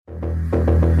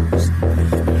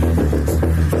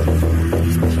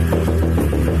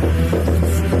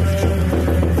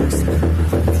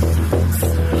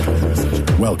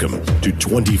Welcome to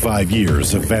 25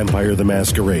 Years of Vampire the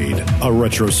Masquerade, a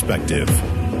retrospective.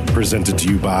 Presented to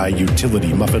you by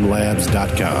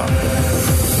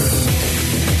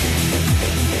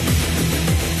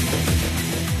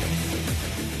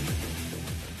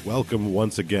UtilityMuffinLabs.com. Welcome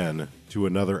once again to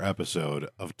another episode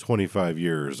of 25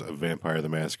 Years of Vampire the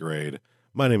Masquerade.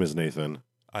 My name is Nathan.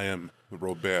 I am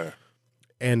Robert.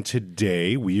 And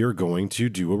today we are going to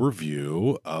do a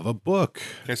review of a book.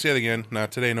 Can I say it again? No,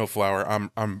 today no flower.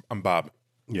 I'm Bob.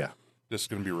 Yeah.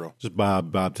 Just gonna be real. Just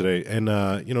Bob today. And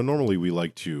normally we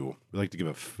like to give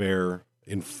a fair,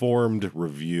 informed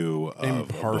review of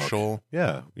impartial. A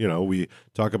book. Yeah. We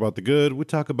talk about the good, we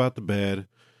talk about the bad,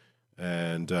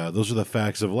 and those are the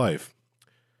facts of life.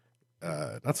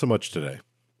 Not so much today.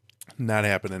 Not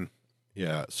happening.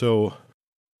 Yeah. So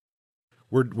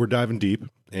we're diving deep,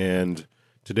 and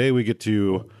today we get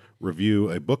to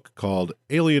review a book called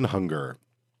Alien Hunger,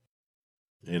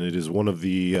 and it is one of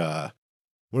the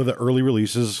early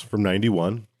releases from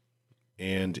 '91,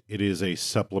 and it is a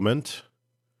supplement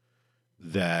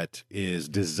that is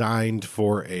designed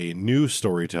for a new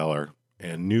storyteller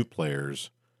and new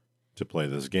players to play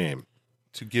this game.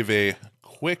 To give a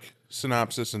quick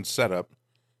synopsis and setup,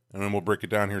 and then we'll break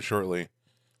it down here shortly.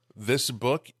 This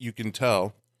book, you can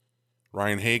tell,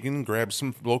 Ryan Hagan grabbed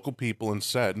some local people and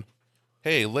said,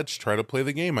 hey, let's try to play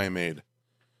the game I made.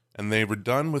 And they were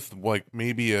done with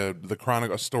maybe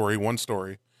one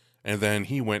story. And then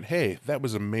he went, hey, that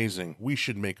was amazing. We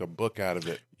should make a book out of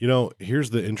it.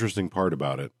 Here's the interesting part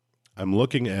about it. I'm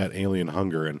looking at Alien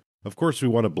Hunger, and of course we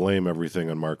want to blame everything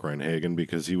on Mark Ryan Hagan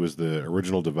because he was the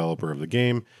original developer of the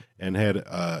game and had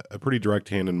a pretty direct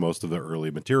hand in most of the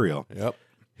early material. Yep.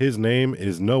 His name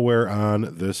is nowhere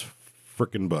on this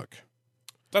frickin' book.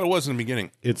 Thought it was in the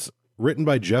beginning. It's written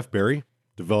by Jeff Berry,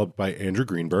 developed by Andrew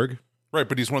Greenberg. Right,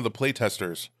 but he's one of the play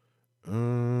testers. I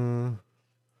don't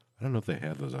know if they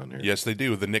have those on here. Yes, they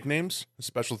do. The nicknames,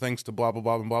 special thanks to blah, blah,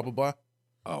 blah, and blah, blah, blah.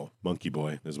 Oh, Monkey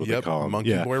Boy is what they call him.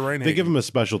 Monkey Boy Ryan Hagan. They give him a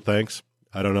special thanks.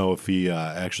 I don't know if he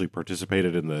actually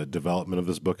participated in the development of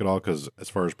this book at all, because as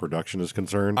far as production is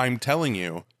concerned. I'm telling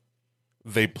you,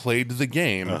 they played the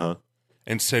game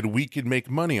and said we could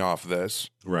make money off this.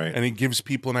 Right. And it gives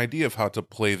people an idea of how to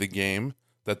play the game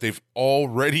that they've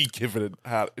already given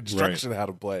instruction how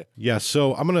to play. Yeah,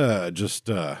 so I'm going to just,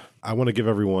 I want to give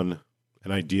everyone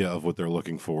an idea of what they're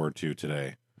looking forward to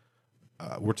today.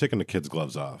 We're taking the kids'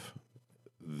 gloves off.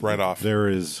 Right off. There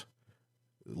is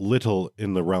little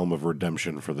in the realm of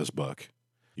redemption for this book.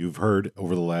 You've heard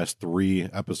over the last 3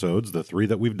 episodes, the 3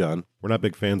 that we've done, we're not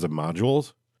big fans of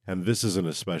modules. And this is an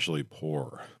especially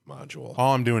poor module.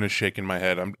 All I'm doing is shaking my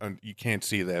head. You can't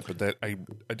see that, but I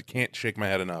can't shake my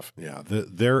head enough. Yeah,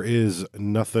 there is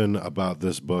nothing about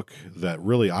this book that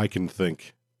really I can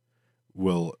think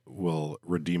will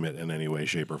redeem it in any way,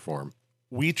 shape, or form.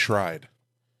 We tried.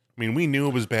 I mean, we knew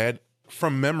it was bad.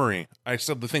 From memory, I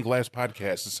said the thing last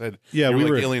podcast. It said, yeah, we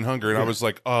were Alien Hunger, and I was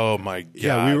like, oh my god.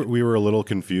 Yeah, we were a little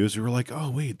confused. We were like,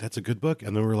 oh wait, that's a good book,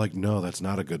 and then we were like, no, that's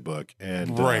not a good book.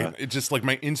 And right, it just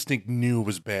my instinct knew it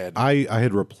was bad. I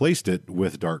had replaced it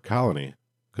with Dark Colony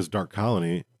because Dark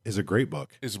Colony is a great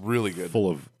book. It's really good, full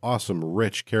of awesome,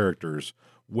 rich characters,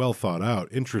 well thought out,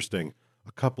 interesting.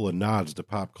 A couple of nods to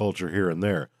pop culture here and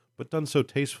there, but done so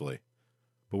tastefully.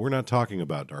 But we're not talking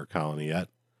about Dark Colony yet.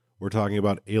 We're talking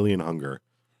about Alien Hunger.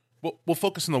 We'll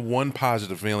focus on the one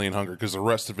positive of Alien Hunger because the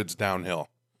rest of it's downhill.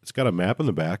 It's got a map in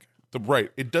the back.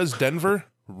 Right. It does Denver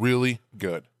really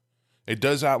good. It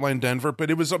does outline Denver,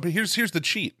 but here's the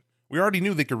cheat. We already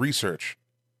knew they could research.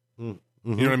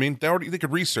 Mm-hmm. You know what I mean? They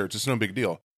could research. It's no big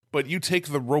deal. But you take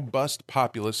the robust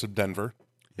populace of Denver,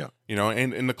 yeah,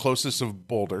 and the closest of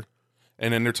Boulder,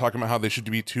 and then they're talking about how they should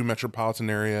be 2 metropolitan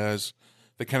areas.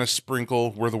 They kind of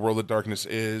sprinkle where the World of Darkness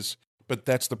is. But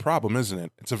that's the problem, isn't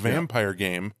it? It's a vampire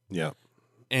game. Yeah.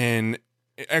 And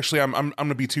actually, I'm going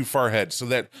to be too far ahead. So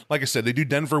that, like I said, they do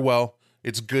Denver well.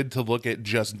 It's good to look at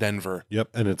just Denver.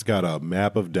 Yep, and it's got a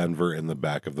map of Denver in the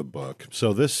back of the book.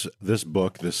 So this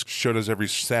book showed us every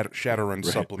Shadowrun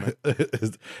supplement.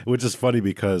 Which is funny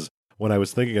because when I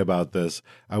was thinking about this,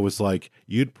 I was like,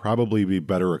 you'd probably be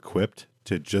better equipped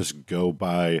to just go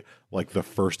buy the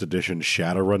first edition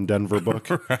Shadowrun Denver book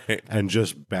right, and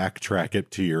just backtrack it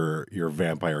to your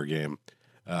vampire game.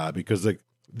 Because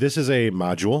this is a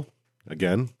module,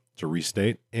 again, to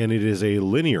restate, and it is a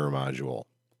linear module.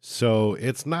 So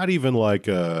it's not even like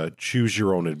a choose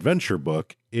your own adventure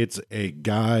book. It's a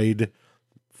guide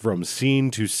from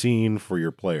scene to scene for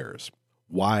your players.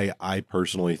 Why I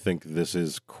personally think this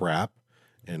is crap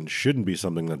and shouldn't be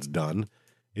something that's done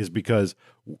is because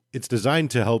it's designed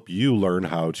to help you learn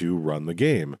how to run the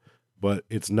game. but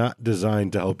it's not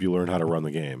designed to help you learn how to run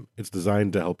the game. It's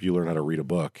designed to help you learn how to read a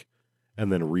book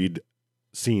and then read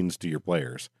scenes to your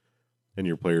players. And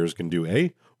your players can do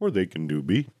A or they can do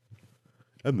B.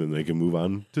 And then they can move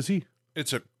on to C.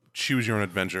 It's a choose your own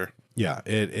adventure. Yeah,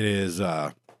 it is.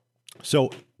 So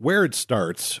where it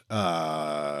starts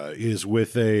is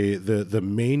with the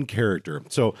main character.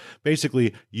 So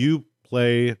basically, you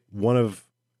play one of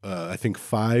I think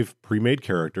 5 pre-made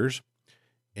characters,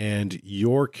 and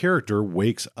your character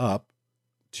wakes up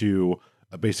to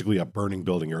basically a burning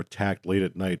building. You're attacked late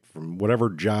at night from whatever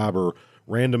job or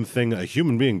random thing a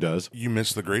human being does. You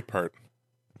missed the great part.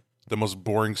 The most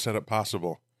boring setup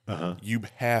possible. Uh-huh. You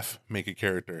half make a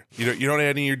character. You don't add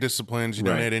any of your disciplines. You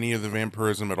don't Right. add any of the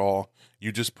vampirism at all.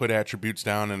 You just put attributes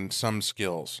down and some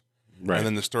skills. Right. And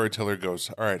then the storyteller goes,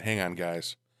 all right, hang on,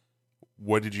 guys.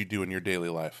 What did you do in your daily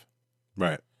life?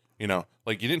 Right. You know,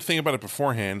 like you didn't think about it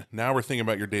beforehand. Now we're thinking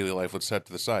about your daily life. Let's set it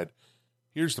to the side.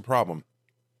 Here's the problem.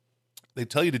 They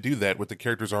tell you to do that with the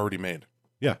characters already made.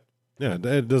 Yeah. Yeah.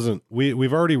 It doesn't.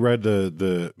 We've already read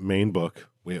the main book.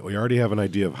 We already have an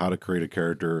idea of how to create a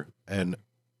character, and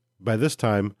by this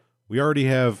time, we already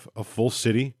have a full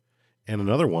city and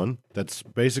another one that's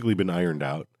basically been ironed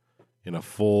out in a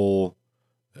full,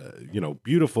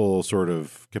 beautiful sort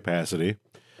of capacity.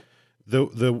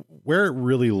 The where it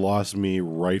really lost me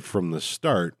right from the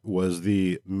start was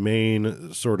the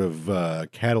main sort of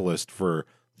catalyst for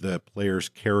the player's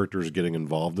characters getting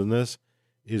involved in this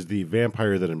is the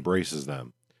vampire that embraces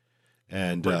them.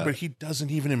 And But he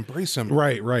doesn't even embrace him.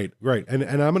 Right. And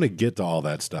I'm going to get to all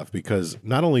that stuff because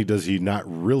not only does he not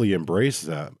really embrace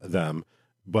them,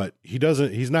 but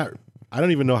he's not, I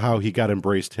don't even know how he got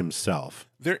embraced himself.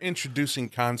 They're introducing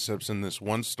concepts in this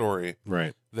one story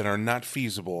Right. that are not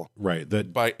feasible Right.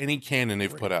 That by any canon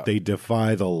they've put out. they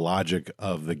defy the logic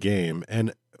of the game.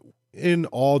 And in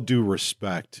all due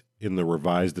respect, in the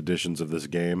revised editions of this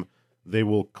game, they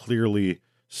will clearly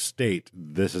state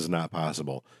this is not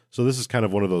possible. So this is kind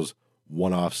of one of those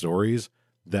one-off stories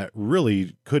that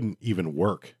really couldn't even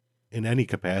work in any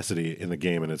capacity in the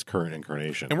game in its current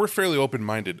incarnation. And we're fairly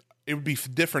open-minded. It would be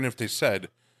different if they said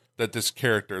that this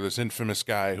character, this infamous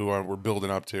guy who we're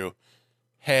building up to,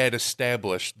 had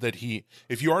established that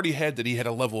if you already had that he had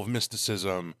a level of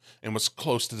mysticism and was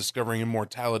close to discovering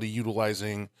immortality,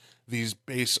 utilizing these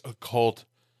base occult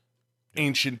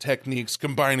ancient techniques,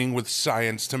 combining with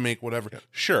science to make whatever. Yeah.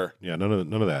 Sure. Yeah, none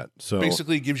of that. So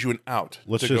basically, it gives you an out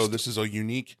let's to just go, this is a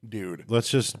unique dude. Let's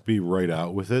just be right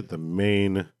out with it. The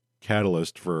main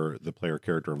catalyst for the player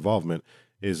character involvement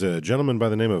is a gentleman by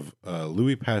the name of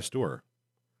Louis Pasteur,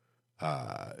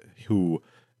 who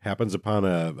happens upon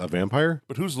a vampire.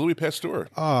 But who's Louis Pasteur?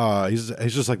 He's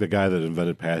just like the guy that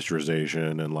invented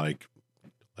pasteurization and like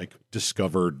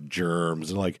discovered germs.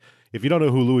 And like, if you don't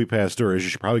know who Louis Pasteur is, you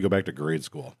should probably go back to grade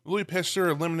school. Louis Pasteur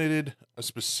eliminated a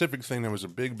specific thing that was a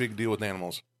big deal with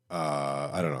animals.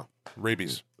 I don't know.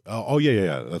 Rabies. Oh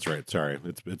yeah. That's right. Sorry,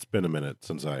 it's been a minute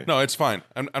since I. No, it's fine.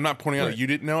 I'm not pointing out Right. that you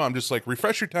didn't know. I'm just like,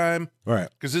 refresh your time. All right.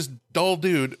 Because this dull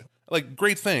dude, like,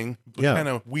 great thing, but Yeah. kind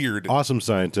of weird. Awesome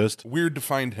scientist. Weird to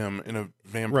find him in a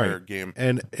vampire game.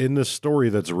 And in the story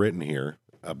that's written here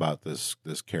about this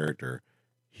character,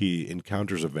 he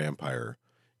encounters a vampire,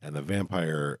 and the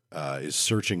vampire is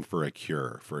searching for a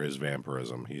cure for his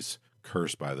vampirism. He's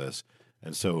cursed by this,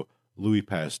 and so Louis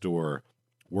Pasteur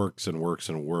works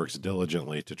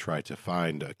diligently to try to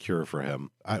find a cure for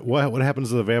him. What happens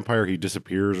to the vampire? He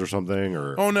disappears or something,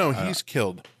 or Oh no, he's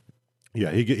killed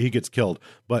yeah, he gets killed.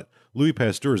 But Louis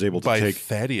Pasteur is able to by take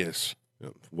Thaddeus.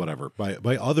 whatever by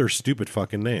other stupid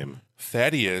fucking name.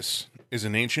 Thaddeus is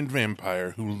an ancient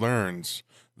vampire who learns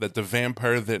that the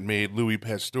vampire that made Louis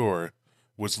Pasteur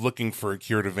was looking for a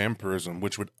cure to vampirism,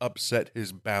 which would upset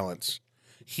his balance.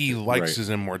 He likes Right. his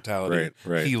immortality.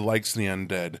 Right. He likes the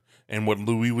undead. And what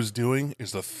Louis was doing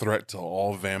is a threat to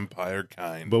all vampire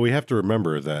kind. But we have to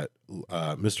remember that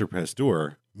Mr.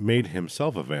 Pasteur made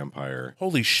himself a vampire.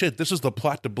 Holy shit, this is the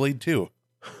plot to Blade 2.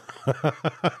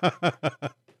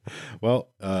 Well,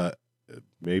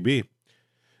 maybe.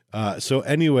 So,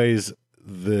 anyways,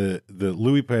 the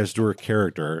Louis Pasteur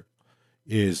character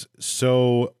is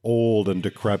so old and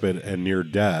decrepit and near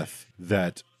death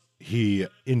that he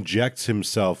injects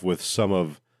himself with some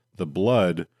of the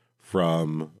blood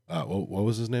from what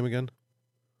was his name again?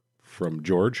 From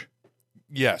George.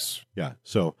 Yes. Yeah.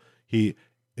 So he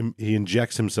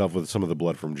injects himself with some of the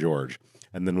blood from George,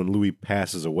 and then when Louis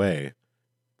passes away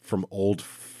from old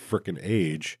frickin'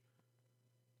 age,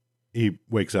 he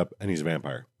wakes up and he's a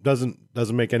vampire. Doesn't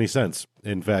make any sense.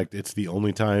 In fact, it's the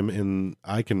only time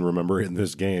I can remember in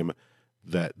this game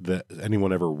that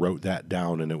anyone ever wrote that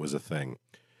down and it was a thing.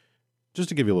 just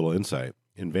to give you a little insight,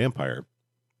 in Vampire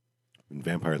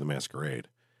the Masquerade,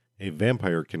 a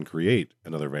vampire can create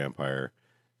another vampire,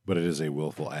 but it is a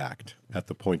willful act. At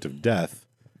the point of death,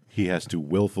 he has to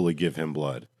willfully give him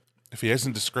blood. If he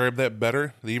hasn't described that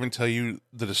better, they even tell you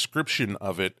the description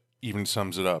of it even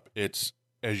sums it up. It's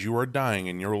as you are dying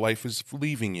and your life is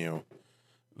leaving you,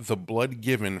 the blood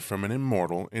given from an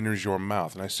immortal enters your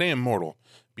mouth. And I say immortal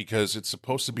because it's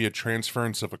supposed to be a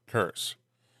transference of a curse,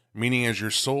 meaning as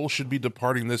your soul should be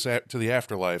departing to the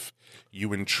afterlife,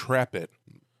 you entrap it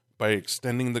by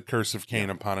extending the curse of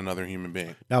Cain upon another human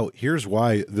being. Now, here's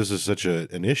why this is such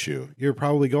an issue. You're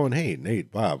probably going, hey,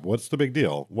 Nate, Bob, what's the big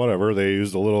deal? Whatever. They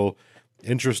used a little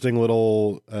interesting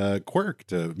little quirk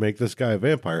to make this guy a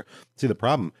vampire. See, the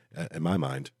problem, in my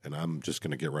mind, and I'm just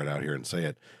going to get right out here and say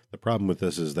it, the problem with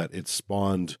this is that it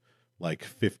spawned like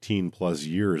 15 plus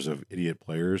years of idiot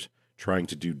players trying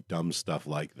to do dumb stuff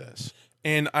like this.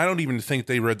 And I don't even think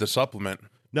they read the supplement.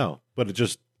 No, but it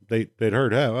just... They'd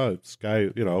heard, hey, oh, this guy,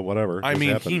 whatever. I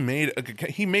mean, happened.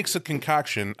 he makes a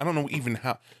concoction. I don't know even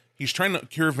how. He's trying to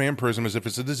cure vampirism as if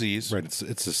it's a disease. Right,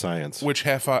 it's a science. Which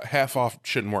half off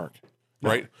shouldn't work,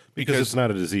 right? Because it's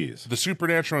not a disease. The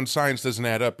supernatural and science doesn't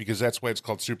add up because that's why it's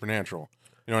called supernatural.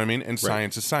 You know what I mean? And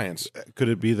science is science. Could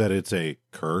it be that it's a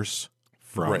curse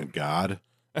from God?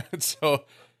 So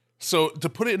to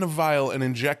put it in a vial and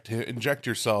inject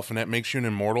yourself, and that makes you an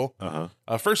immortal.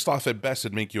 First off, at best,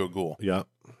 it'd make you a ghoul. Yeah.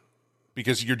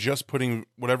 Because you're just putting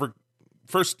whatever.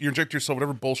 First, you inject yourself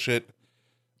whatever bullshit.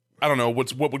 I don't know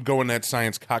what would go in that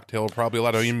science cocktail. Probably a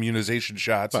lot of immunization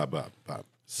shots. Bob.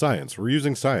 Science. We're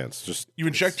using science. You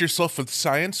inject yourself with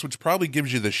science, which probably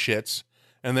gives you the shits,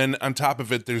 and then on top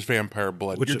of it, there's vampire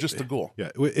blood. You're just a ghoul. Yeah,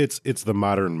 it's the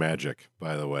modern magic,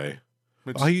 by the way.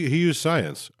 He used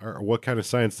science. Or what kind of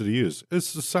science did he use?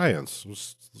 It's the science.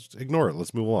 Let's ignore it.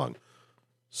 Let's move along.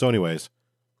 So, anyways.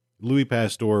 Louis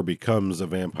Pasteur becomes a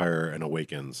vampire and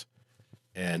awakens.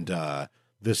 And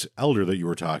this elder that you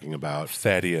were talking about,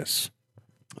 Thaddeus,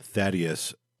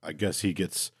 I guess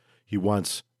he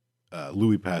wants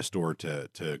Louis Pasteur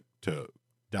to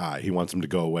die. He wants him to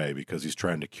go away because he's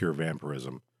trying to cure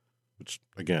vampirism, which,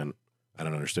 again, I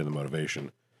don't understand the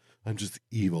motivation. I'm just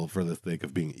evil for the sake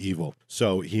of being evil.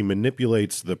 So he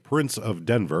manipulates the Prince of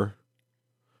Denver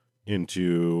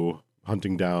into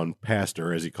hunting down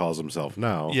Pasteur, as he calls himself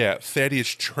now. Yeah, Thaddeus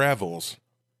travels.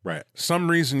 Right. Some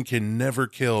reason can never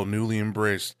kill newly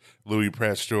embraced Louis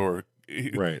Pasteur.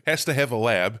 Right. Has to have a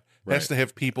lab. Right. Has to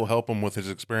have people help him with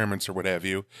his experiments or what have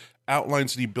you.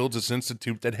 Outlines that he builds this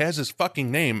institute that has his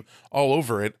fucking name all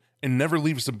over it and never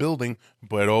leaves the building,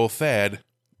 but old Thad.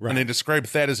 Right. And they describe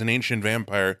Thad as an ancient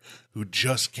vampire who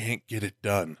just can't get it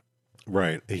done.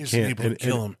 Right. He can't able to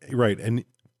kill him. Right. And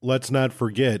let's not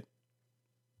forget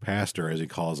Pasteur, as he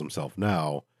calls himself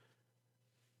now,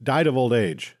 died of old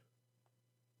age.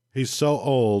 He's so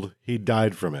old, he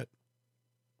died from it.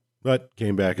 But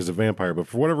came back as a vampire. But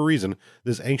for whatever reason,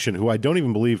 this ancient, who I don't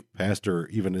even believe Pasteur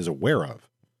even is aware of.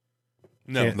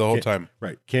 No, the whole time.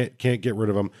 Right. Can't get rid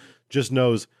of him. Just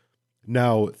knows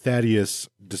now Thaddeus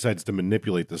decides to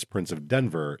manipulate this Prince of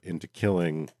Denver into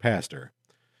killing Pasteur.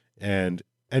 And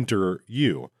enter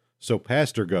you. So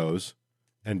Pasteur goes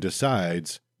and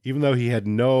decides, even though he had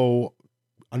no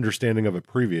understanding of it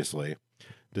previously,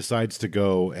 decides to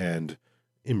go and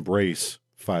embrace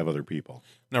 5 other people.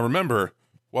 Now remember,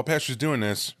 while Pasteur's doing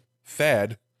this,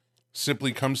 Thad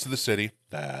simply comes to the city.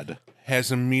 Thad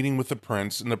has a meeting with the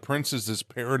prince, and the prince is this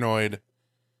paranoid.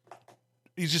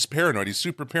 He's just paranoid. He's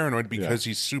super paranoid because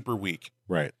he's super weak.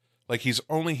 Right. Like he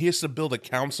has to build a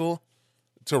council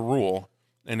to rule,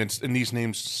 and these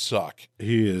names suck.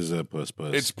 He is a puss.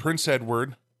 It's Prince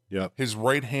Edward. Yep. His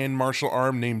right-hand martial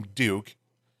arm named Duke.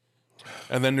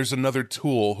 And then there's another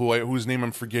tool whose name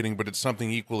I'm forgetting, but it's something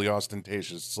equally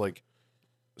ostentatious. It's like...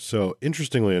 So,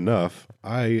 interestingly enough,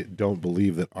 I don't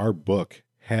believe that our book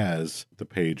has the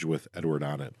page with Edward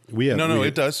on it.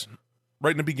 It does.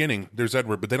 Right in the beginning, there's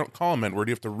Edward, but they don't call him Edward.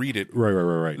 You have to read it.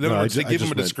 Right. They give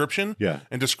him a description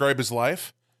and describe his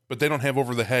life, but they don't have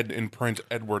over the head in print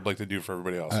Edward like they do for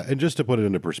everybody else. And just to put it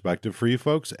into perspective for you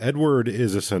folks, Edward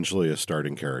is essentially a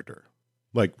starting character,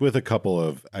 like with a couple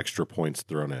of extra points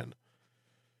thrown in.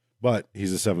 But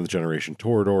he's a 7th generation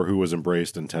Toreador who was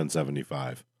embraced in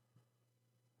 1075.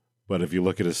 But if you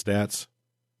look at his stats,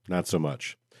 not so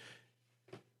much.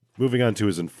 Moving on to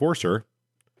his enforcer,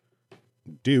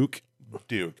 Duke.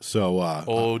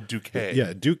 So, Duke.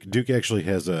 Yeah, Duke actually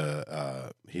has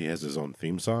he has his own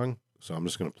theme song. So I'm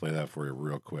just going to play that for you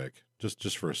real quick,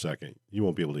 just for a second. You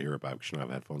won't be able to hear it, Bob, because you don't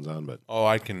have headphones on. But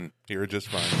I can hear it just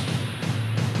fine.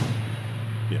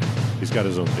 Yeah, he's got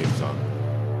his own theme song.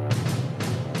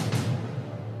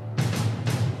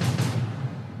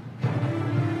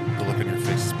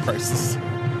 face is priceless.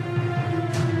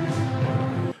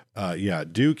 Yeah,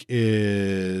 Duke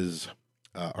is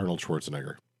Arnold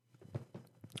Schwarzenegger.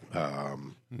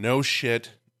 No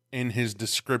shit. In his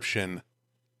description,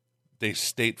 they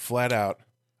state flat out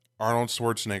Arnold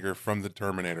Schwarzenegger from the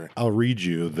Terminator. I'll read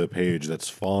you the page that's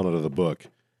fallen out of the book.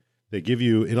 They give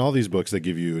you, in all these books, they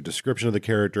give you a description of the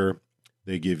character,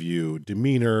 they give you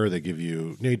demeanor, they give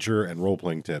you nature, and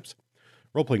role-playing tips.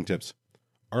 Role-playing tips.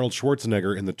 Arnold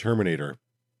Schwarzenegger in the Terminator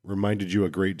reminded you a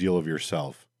great deal of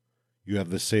yourself. You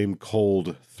have the same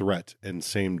cold threat and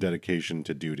same dedication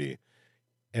to duty.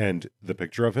 And the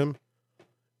picture of him,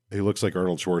 he looks like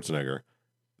Arnold Schwarzenegger.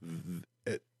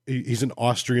 He's an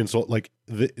Austrian soldier. Like,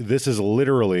 this is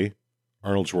literally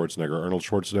Arnold Schwarzenegger. Arnold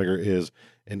Schwarzenegger is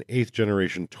an 8th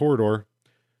generation Toreador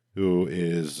who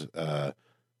is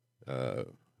who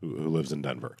lives in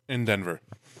Denver. In Denver.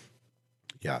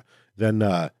 Yeah. Then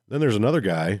there's another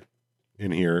guy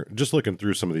in here. Just looking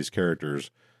through some of these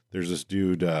characters, there's this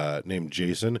dude named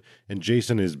Jason, and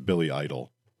Jason is Billy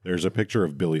Idol. There's a picture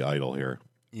of Billy Idol here.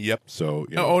 Yep. So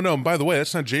you know. Oh no! By the way,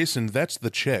 that's not Jason. That's the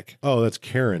chick. Oh, that's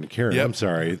Karen. Karen. Yep. I'm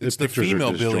sorry. It's the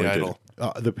female Billy Idol.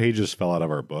 The pages fell out of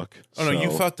our book. Oh no! You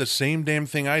thought the same damn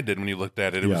thing I did when you looked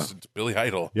at it. It's Billy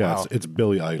Idol. Yeah, wow. it's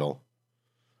Billy Idol.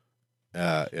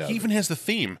 Yeah. He even has the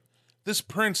theme. This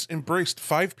prince embraced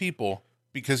 5 people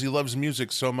because he loves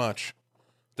music so much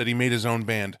that he made his own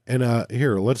band. And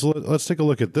here, let's take a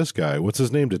look at this guy. What's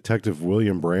his name? Detective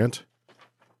William Brandt.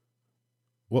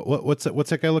 What's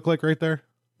that guy look like right there?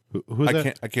 Who's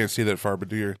that? I can't see that far, but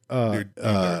do your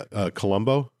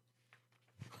Columbo.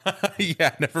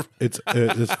 Yeah, never. It's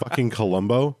fucking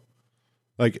Columbo.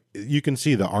 Like, you can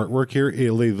see the artwork here. They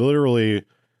literally,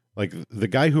 like, the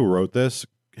guy who wrote this.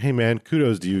 Hey man,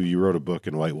 kudos to you. You wrote a book,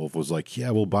 and White Wolf was like,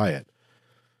 yeah, we'll buy it.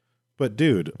 But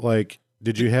dude, like,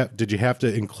 did you have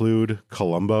to include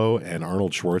Columbo and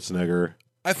Arnold Schwarzenegger?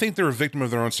 I think they're a victim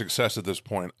of their own success at this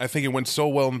point. I think it went so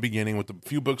well in the beginning with the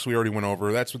few books we already went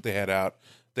over. That's what they had out.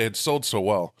 They had sold so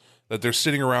well that they're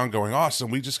sitting around going,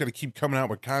 awesome, we just got to keep coming out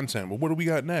with content. Well, what do we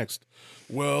got next?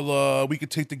 Well, we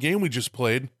could take the game we just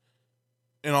played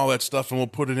and all that stuff, and we'll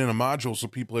put it in a module so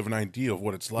people have an idea of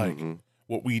what it's like,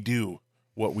 what we do.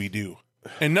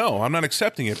 And no, I'm not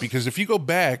accepting it, because if you go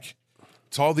back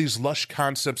to all these lush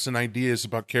concepts and ideas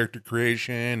about character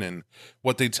creation and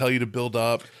what they tell you to build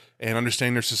up and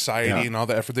understanding their society and all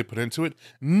the effort they put into it,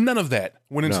 none of that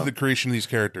went into the creation of these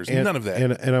characters. None of that.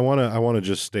 And I want to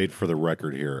just state for the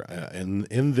record here,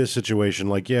 in this situation,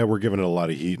 like, yeah, we're giving it a lot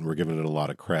of heat and we're giving it a lot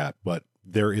of crap, but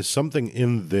there is something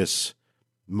in this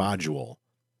module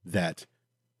that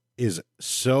is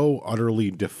so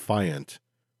utterly defiant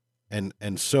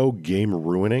and so game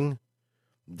ruining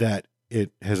that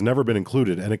it has never been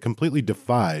included, and it completely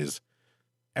defies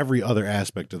every other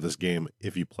aspect of this game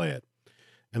if you play it.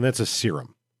 And that's a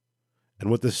serum. And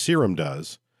what the serum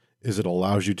does is it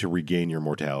allows you to regain your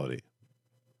mortality.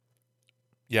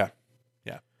 Yeah.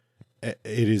 It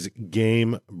is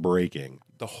game breaking.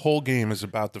 The whole game is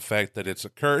about the fact that it's a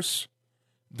curse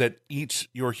that eats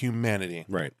your humanity.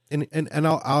 Right. And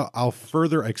I'll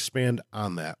further expand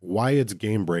on that. Why it's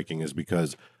game breaking is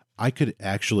because I could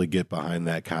actually get behind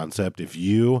that concept if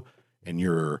you and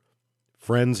your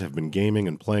friends have been gaming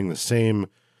and playing the same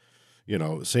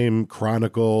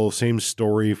chronicle, same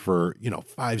story for,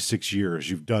 5-6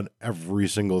 years. You've done every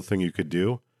single thing you could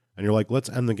do. And you're like, let's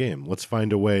end the game. Let's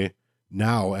find a way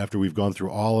now, after we've gone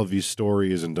through all of these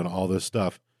stories and done all this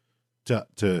stuff,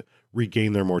 to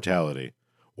regain their mortality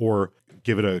or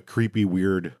give it a creepy,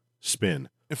 weird spin.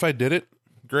 If I did it,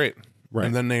 great. Right.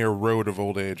 And then they erode of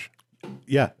old age.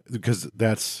 Yeah, because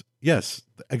yes,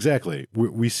 exactly.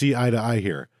 We see eye to eye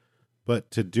here. But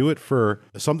to do it for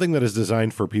something that is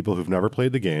designed for people who've never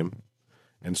played the game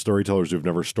and storytellers who've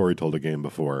never storytold a game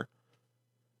before,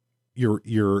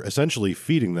 you're essentially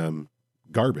feeding them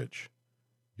garbage.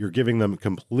 You're giving them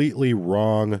completely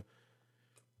wrong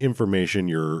information.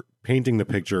 You're painting the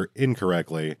picture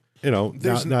incorrectly.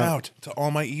 There's an out to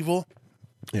all my evil.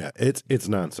 Yeah, it's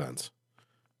nonsense.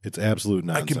 It's absolute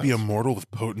nonsense. I can be immortal with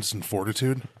potence and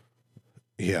fortitude.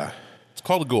 Yeah. It's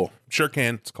called a ghoul. Sure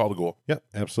can. It's called a ghoul. Yep,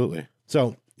 absolutely.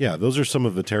 So, yeah, those are some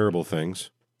of the terrible things.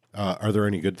 Are there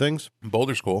any good things?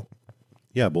 Boulder's cool.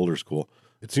 Yeah, Boulder's cool.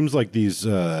 It seems like these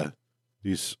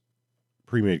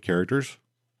pre-made characters,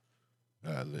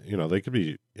 they could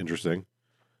be interesting,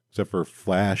 except for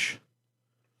Flash.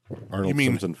 Arnold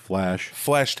Simpson Flash.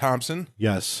 Flash Thompson?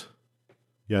 Yes,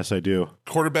 I do.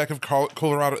 Quarterback of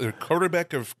Colorado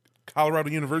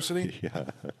University? Yeah.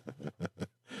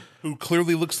 Who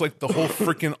clearly looks like the whole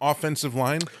freaking offensive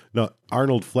line? No,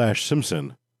 Arnold Flash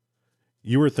Simpson.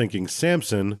 You were thinking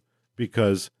Samson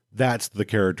because that's the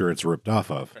character it's ripped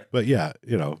off of. But yeah,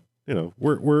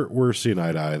 we're seeing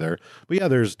eye to eye there. But yeah,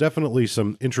 there's definitely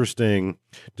some interesting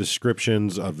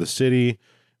descriptions of the city.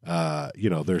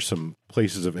 There's some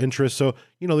places of interest. So,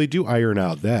 they do iron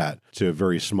out that to a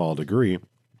very small degree.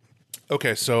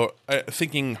 Okay, so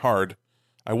thinking hard,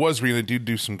 I was reading they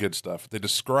do some good stuff. They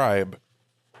describe,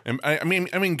 and I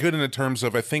mean good in the terms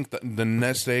of, I think the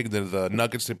nest egg, the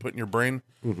nuggets they put in your brain,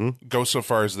 go so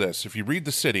far as this. If you read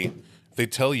The City, they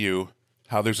tell you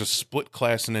how there's a split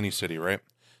class in any city, right?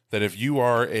 That if you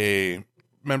are a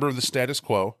member of the status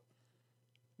quo,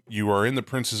 you are in the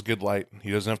prince's good light.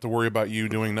 He doesn't have to worry about you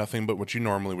doing nothing but what you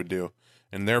normally would do.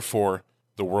 And therefore,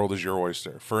 the world is your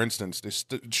oyster. For instance, they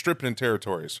strip it in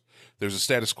territories. There's a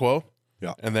status quo,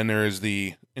 and then there is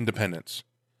the independents.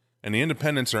 And the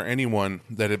independents are anyone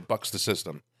that it bucks the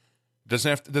system.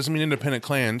 Doesn't mean independent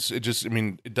clans. It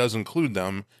does include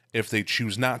them if they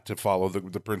choose not to follow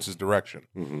the prince's direction.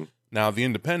 Mm-hmm. Now, the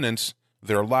independents,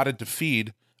 they're allotted to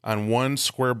feed on one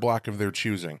square block of their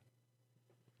choosing.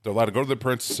 They're allowed to go to the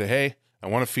prince and say, hey, I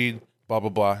want to feed, blah, blah,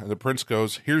 blah. And the prince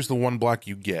goes, here's the one block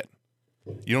you get.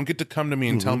 You don't get to come to me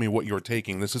and tell me what you're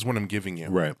taking. This is what I'm giving you.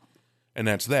 Right. And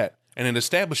that's that. And it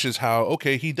establishes how,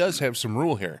 okay, he does have some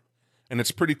rule here. And it's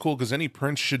pretty cool because any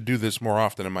prince should do this more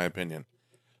often, in my opinion.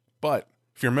 But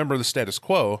if you're a member of the status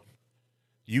quo,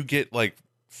 you get like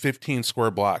 15 square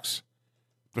blocks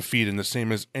to feed in the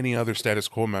same as any other status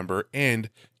quo member. And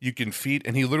you can feed,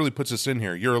 and he literally puts this in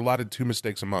here, you're allotted 2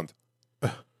 mistakes a month.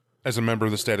 As a member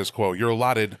of the status quo, you're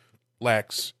allotted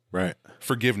lax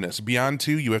forgiveness. Beyond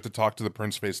 2, you have to talk to the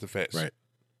prince face to face. Right.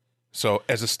 So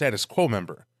as a status quo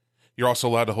member, you're also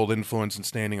allowed to hold influence and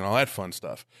standing and all that fun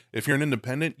stuff. If you're an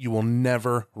independent, you will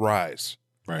never rise.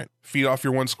 Right. Feed off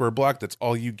your 1 square block. That's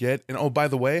all you get. And oh, by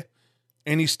the way,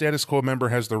 any status quo member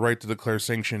has the right to declare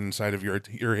sanction inside of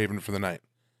your haven for the night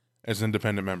as an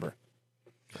independent member.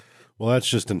 Well, that's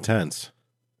just intense.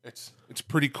 It's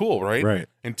pretty cool, right? Right.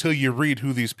 Until you read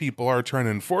who these people are trying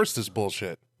to enforce this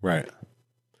bullshit. Right.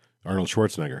 Arnold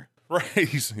Schwarzenegger. Right.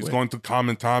 He's going to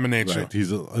contaminate you. Right.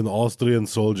 He's an Austrian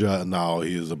soldier, and now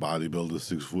he is a bodybuilder,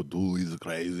 6'2". He's a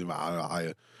crazy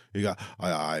man. He got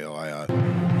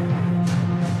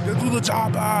Get to the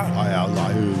chopper.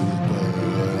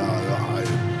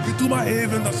 Get to my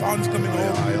haven. The sun's coming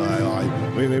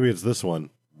over. Wait, maybe it's this one.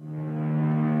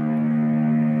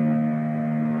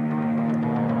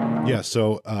 Yeah,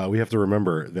 so we have to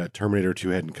remember that Terminator 2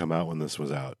 hadn't come out when this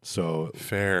was out. So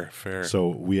fair.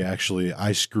 So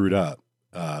I screwed up.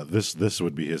 This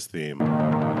would be his theme.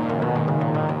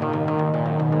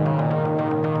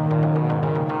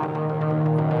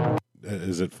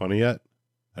 Is it funny yet?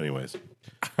 Anyways.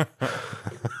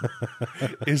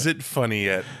 Is it funny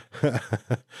yet?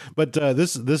 But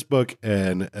this book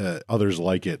and others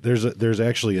like it, there's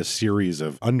actually a series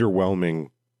of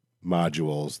underwhelming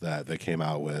modules that came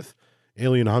out with.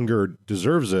 Alien Hunger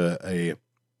deserves a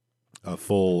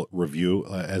full review,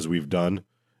 as we've done,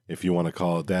 if you want to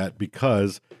call it that,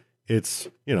 because it's,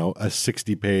 a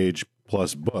 60-page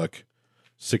plus book,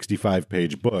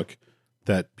 65-page book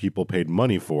that people paid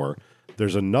money for.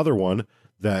 There's another one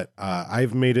that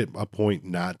I've made it a point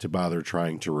not to bother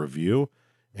trying to review,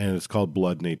 and it's called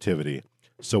Blood Nativity.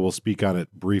 So we'll speak on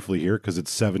it briefly here because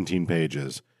it's 17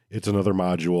 pages. It's another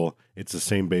module. It's the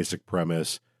same basic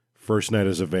premise. First night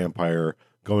as a vampire,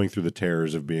 going through the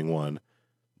terrors of being one.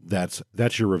 That's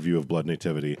your review of Blood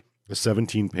Nativity. A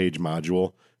 17-page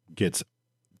module gets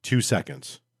 2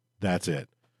 seconds. That's it.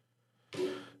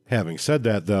 Having said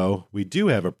that, though, we do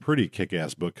have a pretty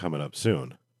kick-ass book coming up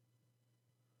soon.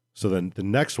 So then the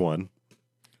next one,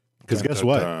 because guess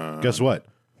what?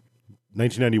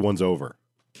 1991's over.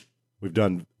 We've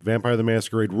done Vampire the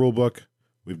Masquerade Rulebook.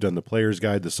 We've done The Player's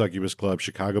Guide, The Succubus Club,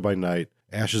 Chicago by Night,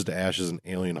 Ashes to Ashes, and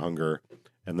Alien Hunger.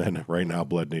 And then right now,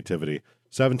 Blood Nativity.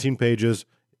 17 pages.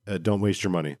 Don't waste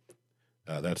your money.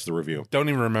 That's the review. Don't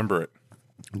even remember it.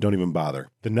 Don't even bother.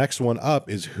 The next one up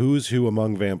is Who's Who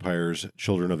Among Vampires,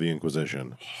 Children of the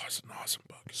Inquisition. Oh, it's an awesome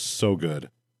book. So good.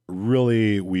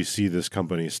 Really, we see this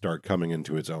company start coming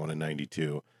into its own in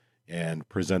 92 and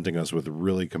presenting us with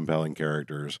really compelling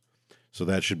characters. So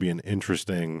that should be an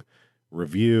interesting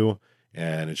review,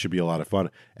 and it should be a lot of fun.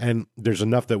 And there's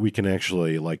enough that we can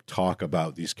actually talk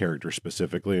about these characters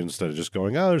specifically instead of just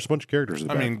going, there's a bunch of characters in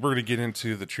the back. We're going to get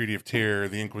into the Treaty of Terror,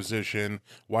 the Inquisition,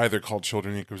 why they're called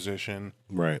Children of the Inquisition,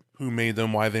 right? Who made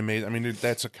them, why they made.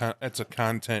 That's a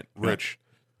content rich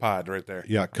pod right there.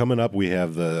 Yeah, coming up we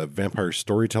have the Vampire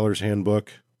Storyteller's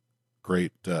Handbook.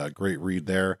 Great read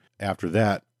there. After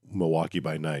that, Milwaukee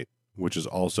by Night, which is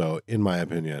also, in my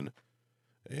opinion,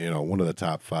 one of the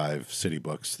top 5 city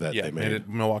books that Yeah, they made.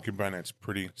 Milwaukee by Night's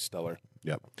pretty stellar.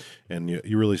 Yep. And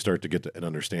you really start to get an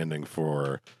understanding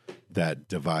for that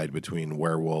divide between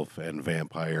werewolf and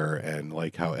vampire, and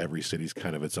like how every city's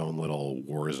kind of its own little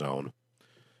war zone.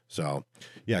 So,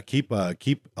 yeah, keep a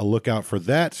lookout for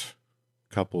that.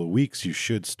 Couple of weeks, you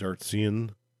should start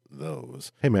seeing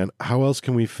those. Hey, man, how else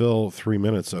can we fill 3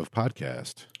 minutes of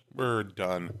podcast? We're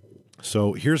done.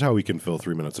 So here's how we can fill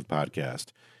 3 minutes of podcast.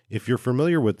 If you're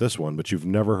familiar with this one, but you've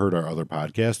never heard our other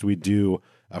podcast, we do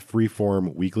a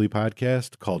free-form weekly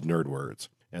podcast called Nerd Words,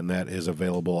 and that is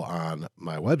available on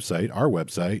my website, our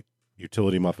website,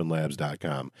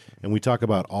 utilitymuffinlabs.com. And we talk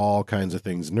about all kinds of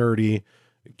things nerdy,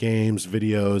 games,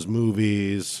 videos,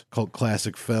 movies, cult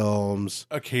classic films.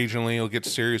 Occasionally, you'll get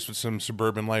serious with some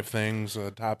suburban life things,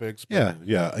 topics. Yeah.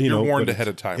 You're warned ahead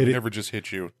of time. It never just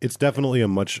hits you. It's definitely a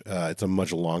much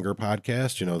longer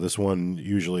podcast. This one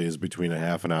usually is between a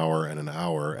half an hour and an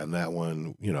hour, and that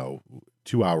one,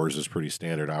 2 hours is pretty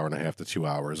standard, hour and a half to 2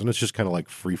 hours, and it's just kind of like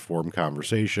free form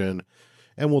conversation,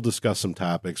 and we'll discuss some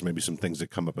topics, maybe some things that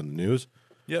come up in the news.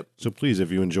 Yep. So please,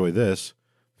 if you enjoy this,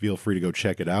 feel free to go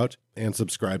check it out and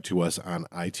subscribe to us on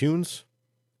iTunes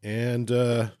and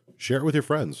share it with your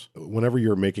friends. Whenever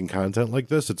you're making content like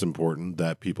this, it's important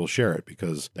that people share it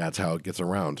because that's how it gets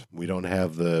around. We don't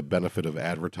have the benefit of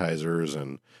advertisers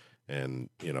and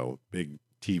big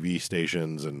TV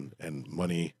stations and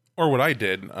money. Or what I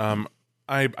did.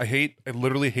 I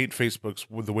literally hate Facebook's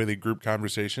with the way they group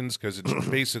conversations because it's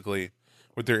basically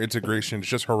with their integration, it's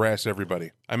just harass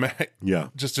everybody.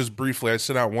 Just as briefly, I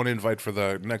sent out one invite for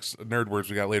the next Nerd Words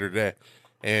we got later today,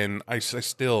 and I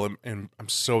still am, and I'm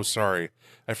so sorry.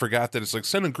 I forgot that it's like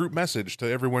send a group message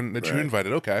to everyone that you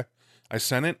invited. Okay. I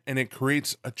sent it, and it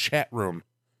creates a chat room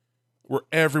where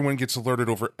everyone gets alerted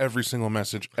over every single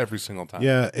message every single time.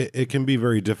 Yeah, it can be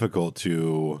very difficult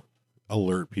to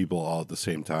alert people all at the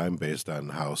same time based on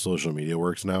how social media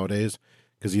works nowadays,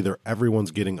 because either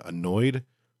everyone's getting annoyed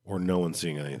or no one's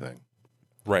seeing anything.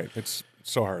 Right. It's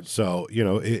so hard. So,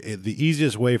 the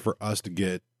easiest way for us to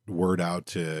get word out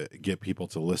to get people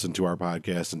to listen to our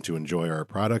podcast and to enjoy our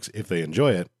products, if they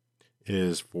enjoy it,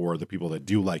 is for the people that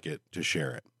do like it to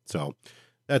share it. So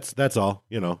that's all.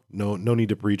 No need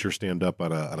to preach or stand up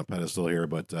on a pedestal here,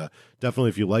 but definitely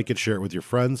if you like it, share it with your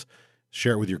friends,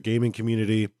 share it with your gaming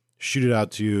community, shoot it out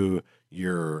to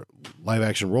your live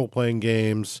action role playing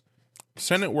games.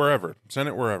 Send it wherever.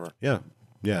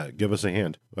 Yeah, give us a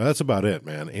hand. Well, that's about it,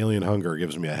 man. Alien Hunger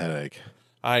gives me a headache.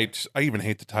 I even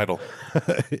hate the title.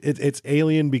 It's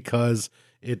Alien because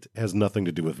it has nothing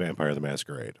to do with Vampire the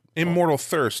Masquerade. Immortal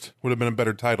Thirst would have been a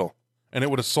better title, and it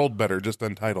would have sold better just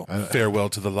on title. Farewell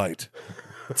to the Light.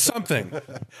 Something.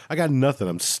 I got nothing.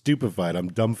 I'm stupefied. I'm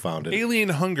dumbfounded. Alien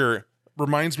Hunger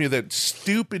reminds me of that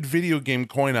stupid video game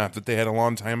coin-op that they had a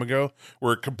long time ago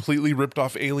where it completely ripped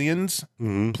off Aliens,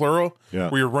 plural,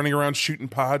 where you're running around shooting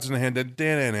pods and it had that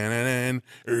alien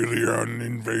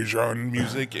invasion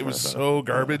music. It was so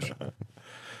garbage.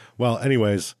 Well,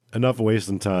 anyways, enough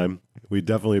wasting time. We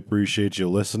definitely appreciate you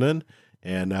listening,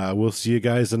 and we'll see you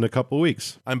guys in a couple of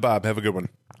weeks. I'm Bob. Have a good one.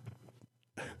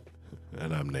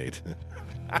 And I'm Nate.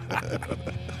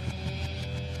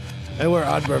 And we're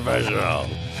unprofessional.